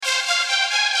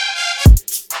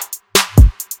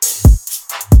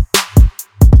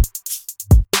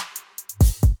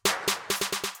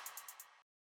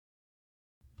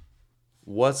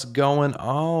What's going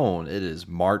on? It is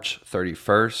March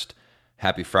 31st.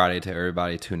 Happy Friday to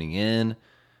everybody tuning in.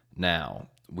 Now,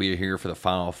 we are here for the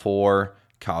Final Four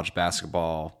college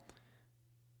basketball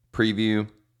preview.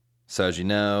 So as you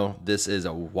know, this is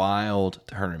a wild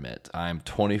tournament. I'm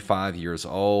 25 years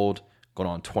old, going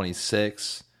on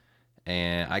 26,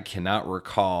 and I cannot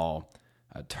recall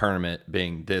a tournament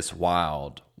being this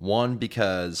wild. One,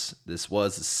 because this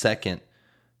was the second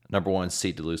number one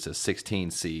seed to lose to a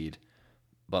 16 seed,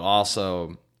 but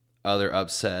also other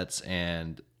upsets.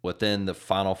 And within the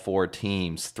Final Four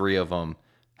teams, 3 of them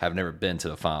have never been to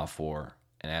the Final Four.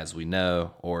 And as we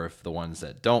know, or if the ones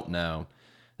that don't know,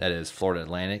 that is Florida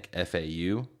Atlantic,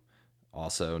 FAU,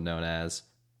 also known as,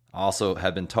 also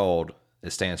have been told it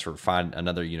stands for Find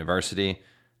Another University.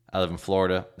 I live in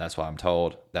Florida. That's what I'm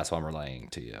told. That's what I'm relaying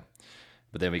to you.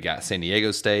 But then we got San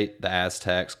Diego State, the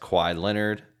Aztecs, Kawhi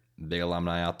Leonard, big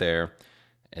alumni out there.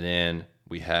 And then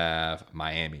we have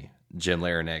Miami, Jim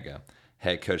Larinaga,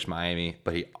 head coach Miami,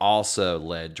 but he also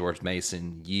led George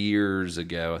Mason years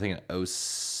ago, I think in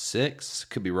 2006,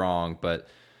 could be wrong, but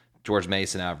George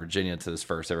Mason out of Virginia to his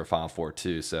first ever Final Four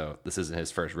too, so this isn't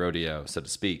his first rodeo, so to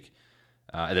speak.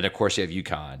 And then, of course, you have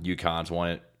UConn. UConn's won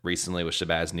it recently with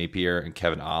Shabazz Napier and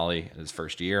Kevin Ollie in his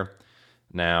first year.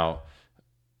 Now,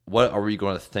 what are we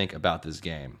going to think about this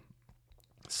game?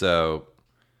 So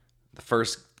the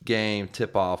first game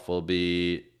tip-off will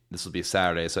be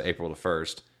Saturday, so April the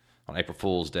 1st, on April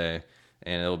Fool's Day.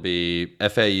 And it'll be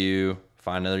FAU,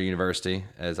 Find Another University,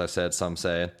 as I said, some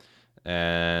say,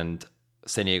 and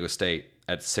San Diego State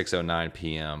at 6:09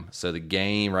 p.m. So the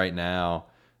game right now,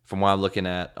 from what I'm looking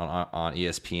at on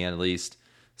ESPN at least,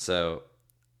 so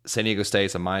San Diego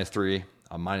State's a minus 3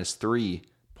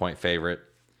 point favorite,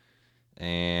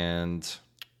 and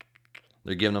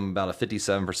they're giving them about a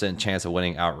 57% chance of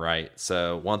winning outright.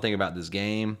 So one thing about this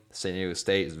game, San Diego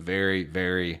State is very,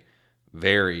 very,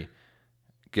 very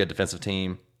good defensive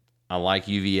team. Unlike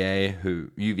UVA,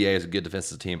 UVA is a good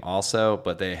defensive team also,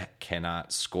 but they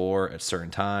cannot score at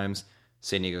certain times.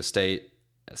 San Diego State,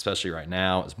 especially right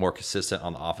now, is more consistent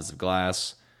on the offensive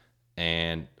glass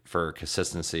and for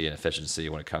consistency and efficiency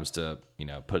when it comes to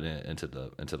putting it into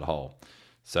the hole.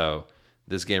 So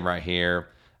this game right here,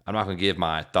 I'm not going to give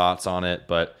my thoughts on it,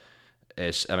 but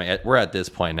we're at this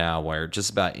point now where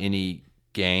just about any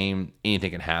game,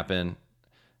 anything can happen.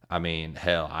 I mean,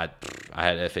 hell, I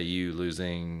had FAU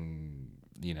losing,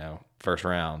 first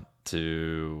round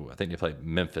to, I think they played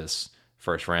Memphis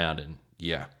first round, and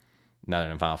now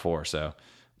they're in Final Four. So,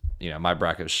 my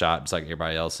bracket was shot just like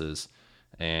everybody else's.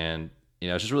 And,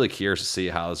 it's just really curious to see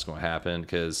how this is going to happen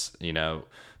because,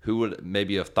 who would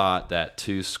maybe have thought that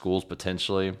 2 schools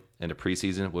potentially in the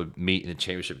preseason would meet in the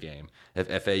championship game? If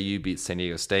FAU beats San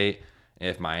Diego State, and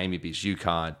if Miami beats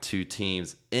UConn, 2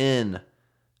 teams in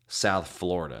South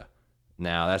Florida.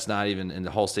 Now, that's not even in the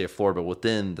whole state of Florida, but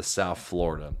within the South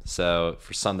Florida. So,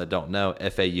 for some that don't know,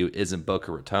 FAU is in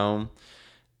Boca Raton.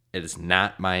 It is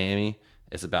not Miami.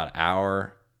 It's about an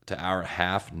hour to hour and a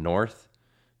half north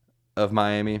of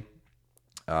Miami.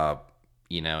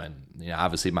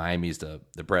 Obviously Miami's the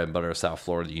bread and butter of South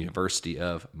Florida, the University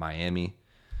of Miami,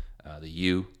 the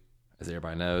U, as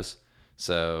everybody knows.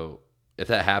 So if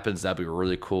that happens, that'd be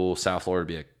really cool. South Florida would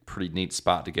be a pretty neat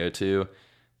spot to go to.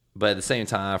 But at the same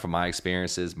time, from my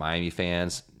experiences, Miami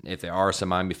fans, if there are some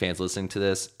Miami fans listening to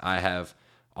this, I have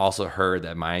also heard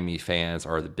that Miami fans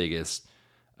are the biggest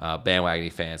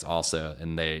bandwagon fans also,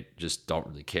 and they just don't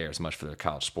really care as much for their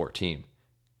college sport team.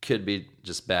 Could be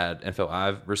just bad info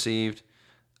I've received.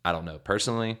 I don't know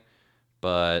personally,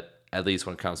 but at least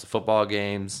when it comes to football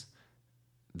games,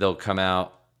 they'll come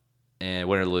out and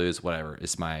win or lose, whatever.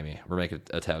 It's Miami. We're making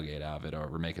a tailgate out of it, or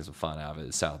we're making some fun out of it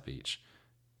at South Beach.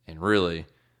 And really,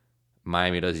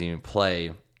 Miami doesn't even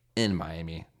play in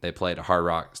Miami. They play at a Hard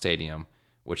Rock Stadium,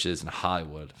 which is in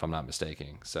Hollywood, if I'm not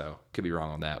mistaken. So, could be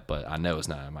wrong on that, but I know it's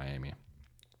not in Miami.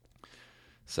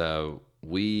 So,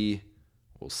 we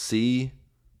will see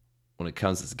when it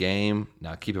comes to this game.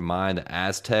 Now, keep in mind the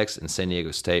Aztecs and San Diego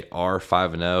State are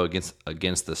 5-0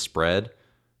 against the spread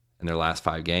in their last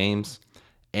 5 games.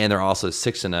 And they're also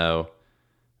 6-0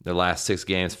 their last 6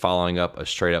 games following up a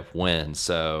straight-up win.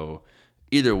 So,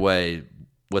 either way,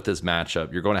 with this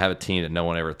matchup, you're going to have a team that no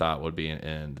one ever thought would be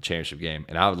in the championship game.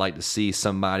 And I would like to see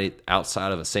somebody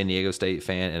outside of a San Diego State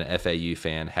fan and an FAU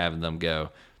fan having them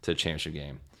go to the championship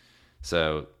game.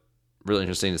 So, really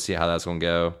interesting to see how that's going to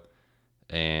go.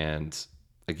 And,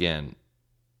 again,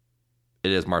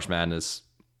 it is March Madness.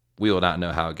 We will not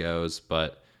know how it goes,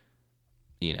 but,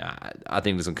 I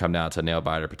think it's going to come down to a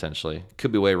nail-biter potentially.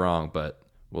 Could be way wrong, but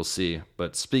we'll see.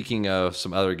 But speaking of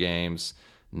some other games,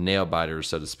 nail-biters,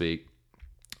 so to speak,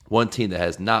 One team that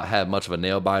has not had much of a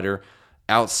nail biter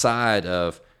outside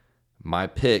of my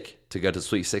pick to go to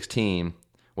Sweet 16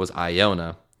 was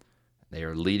Iona. They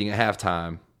were leading at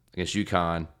halftime against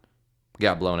UConn.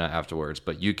 Got blown out afterwards.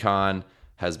 But UConn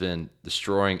has been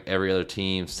destroying every other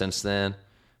team since then.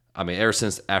 I mean, ever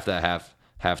since after that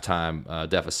halftime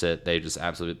deficit, they've just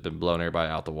absolutely been blowing everybody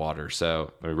out the water.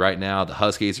 So I mean, right now, the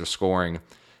Huskies are scoring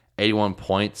 81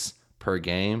 points per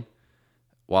game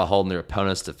while holding their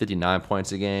opponents to 59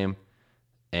 points a game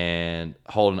and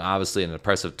holding, obviously, an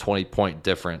impressive 20-point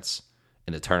difference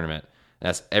in the tournament. And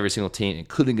that's every single team,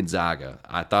 including Gonzaga.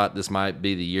 I thought this might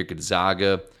be the year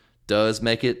Gonzaga does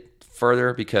make it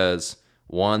further because,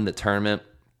 one, the tournament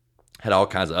had all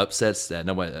kinds of upsets that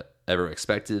nobody ever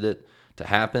expected it to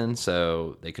happen.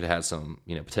 So they could have had some,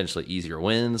 potentially easier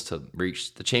wins to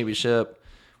reach the championship,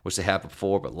 which they had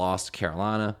before, but lost to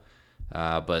Carolina.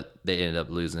 But they ended up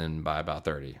losing by about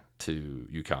 30 to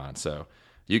UConn. So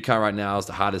UConn right now is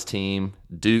the hottest team.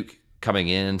 Duke coming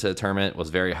into the tournament was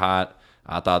very hot.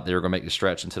 I thought they were going to make the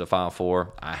stretch into the Final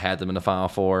Four. I had them in the Final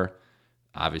Four.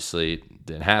 Obviously, it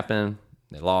didn't happen.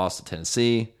 They lost to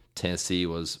Tennessee. Tennessee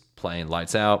was playing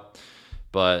lights out.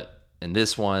 But in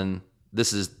this one,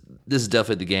 this is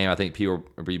definitely the game I think people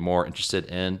will be more interested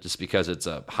in just because it's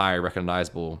a higher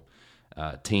recognizable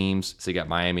teams. So you got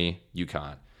Miami,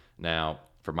 UConn. Now,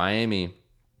 for Miami,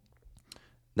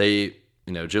 they,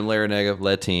 Jim Larrañaga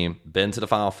led team, been to the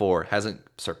Final Four, hasn't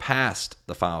surpassed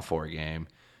the Final Four game,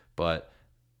 but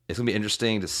it's going to be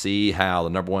interesting to see how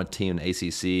the number one team in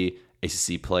the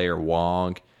ACC player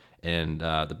Wong, and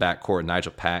the backcourt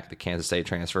Nigel Pack, the Kansas State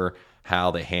transfer, how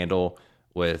they handle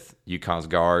with UConn's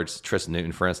guards, Tristan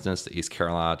Newton, for instance, the East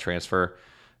Carolina transfer.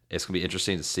 It's going to be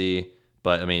interesting to see.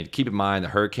 But, I mean, keep in mind the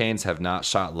Hurricanes have not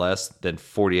shot less than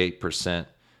 48%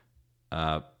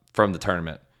 from the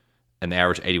tournament, and they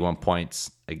average 81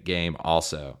 points a game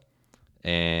also.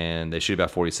 And they shoot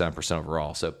about 47%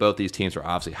 overall. So both these teams are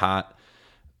obviously hot.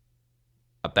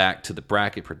 Back to the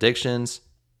bracket predictions.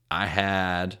 I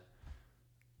had,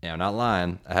 I'm not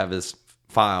lying, I have this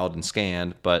filed and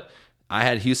scanned, but I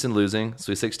had Houston losing,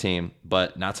 Sweet 16,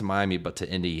 but not to Miami, but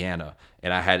to Indiana.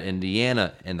 And I had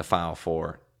Indiana in the Final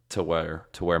Four to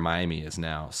where Miami is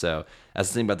now. So that's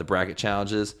the thing about the bracket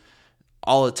challenges.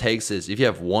 All it takes is if you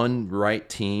have one right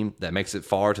team that makes it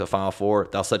far to the Final Four,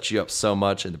 they'll set you up so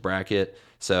much in the bracket.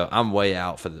 So I'm way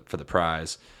out for the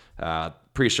prize.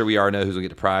 Pretty sure we already know who's going to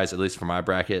get the prize, at least for my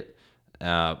bracket.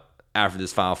 After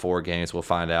this Final Four games, we'll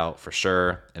find out for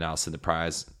sure, and I'll send the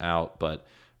prize out. But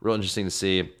real interesting to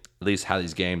see at least how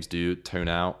these games do turn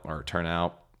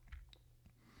out.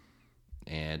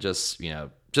 And just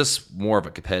more of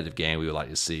a competitive game we would like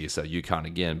to see. So UConn,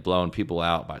 again, blowing people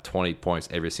out by 20 points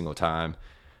every single time.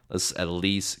 Let's at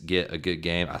least get a good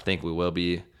game. I think we will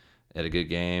be at a good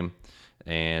game.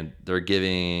 And they're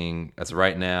giving, as of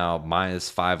right now,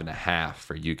 -5.5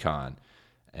 for UConn.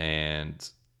 And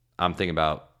I'm thinking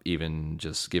about even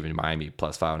just giving Miami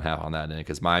 +5.5 on that end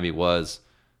because Miami was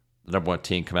the number one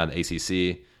team coming out of the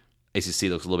ACC. ACC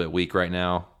looks a little bit weak right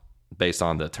now based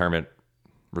on the tournament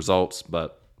results,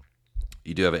 but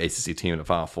you do have an ACC team in the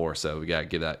Final Four, so we got to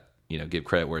give that, give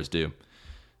credit where it's due.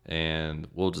 And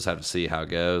we'll just have to see how it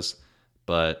goes.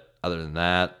 But other than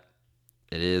that,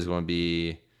 it is going to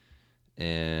be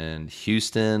in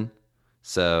Houston,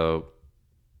 so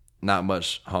not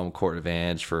much home court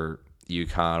advantage for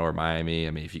UConn or Miami.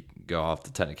 I mean, if you go off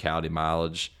the technicality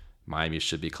mileage, Miami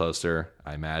should be closer,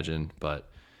 I imagine. But,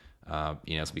 it's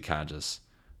going to be kind of just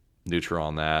neutral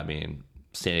on that. I mean,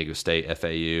 San Diego State,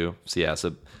 FAU. So, yeah,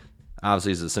 so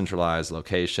obviously it's a centralized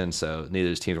location, so neither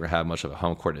of these teams are going to have much of a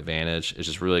home court advantage. It's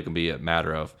just really going to be a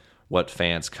matter of what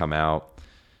fans come out.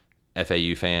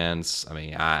 FAU fans, I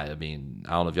don't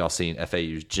know if y'all seen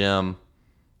FAU's gym.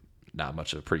 Not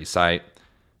much of a pretty sight.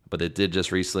 But they did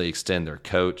just recently extend their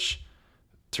coach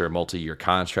to a multi-year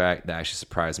contract. That actually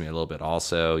surprised me a little bit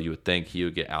also. You would think he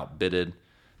would get outbidded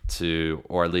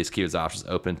or at least keep his options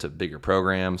open to bigger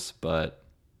programs. But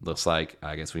looks like,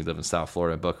 I guess when you live in South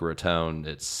Florida, Boca Raton,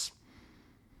 it's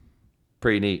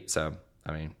pretty neat. So,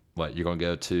 what, you're going to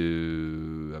go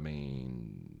to,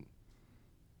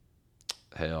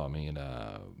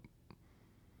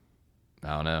 I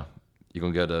don't know. You're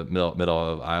going to go to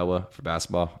middle of Iowa for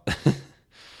basketball?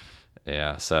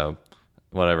 Yeah, so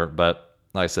whatever. But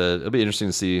like I said, it'll be interesting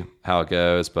to see how it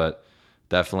goes. But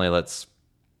definitely let's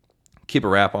keep a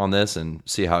wrap on this and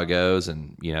see how it goes.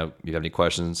 And, if you have any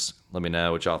questions, let me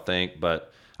know what y'all think.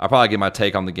 But I'll probably get my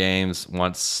take on the games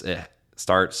once it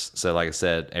starts. So like I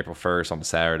said, April 1st on the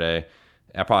Saturday.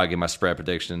 I'll probably get my spread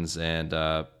predictions and,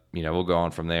 we'll go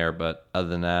on from there. But other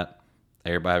than that,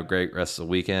 everybody have a great rest of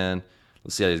the weekend.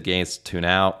 let's see how these games turn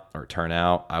out.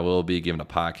 I will be giving a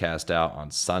podcast out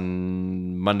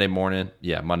on Monday morning.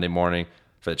 Yeah, Monday morning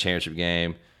for the championship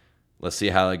game. Let's see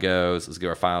how it goes. Let's give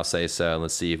our final say so.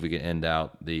 Let's see if we can end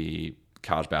out the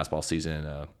college basketball season in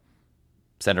a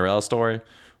Cinderella story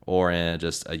or in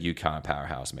just a UConn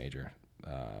powerhouse major.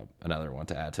 Another one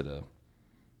to add to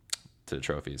the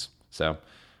trophies. So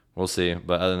we'll see.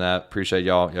 But other than that, appreciate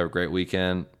y'all. You have a great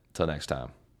weekend. Till next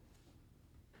time.